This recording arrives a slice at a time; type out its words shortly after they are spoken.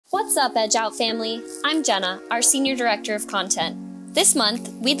What's up, EDGEOUT family? I'm Jenna, our Senior Director of Content. This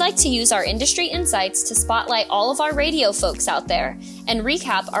month, we'd like to use our industry insights to spotlight all of our radio folks out there and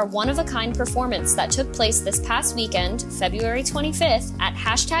recap our one-of-a-kind performance that took place this past weekend, February 25th, at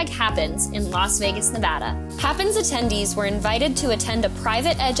 #Happens in Las Vegas, Nevada. Happens attendees were invited to attend a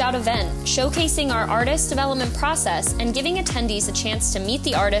private EDGEOUT event showcasing our artist development process and giving attendees a chance to meet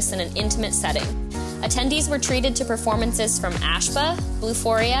the artists in an intimate setting. Attendees were treated to performances from Ashba,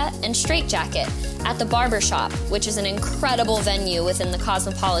 Bluephoria, and Straightjacket at the Barbershop, which is an incredible venue within the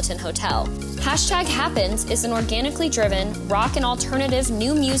Cosmopolitan Hotel. #Happens is an organically driven, rock and alternative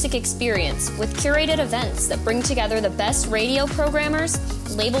new music experience with curated events that bring together the best radio programmers,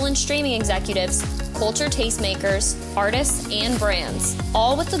 label and streaming executives, culture tastemakers, artists, and brands,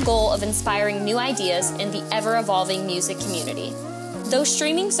 all with the goal of inspiring new ideas in the ever-evolving music community. Though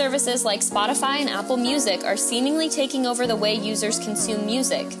streaming services like Spotify and Apple Music are seemingly taking over the way users consume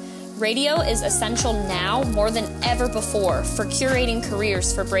music, radio is essential now more than ever before for curating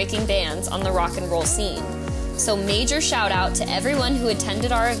careers for breaking bands on the rock and roll scene. So major shout out to everyone who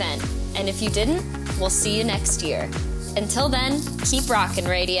attended our event, and if you didn't, we'll see you next year. Until then, keep rockin'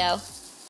 radio.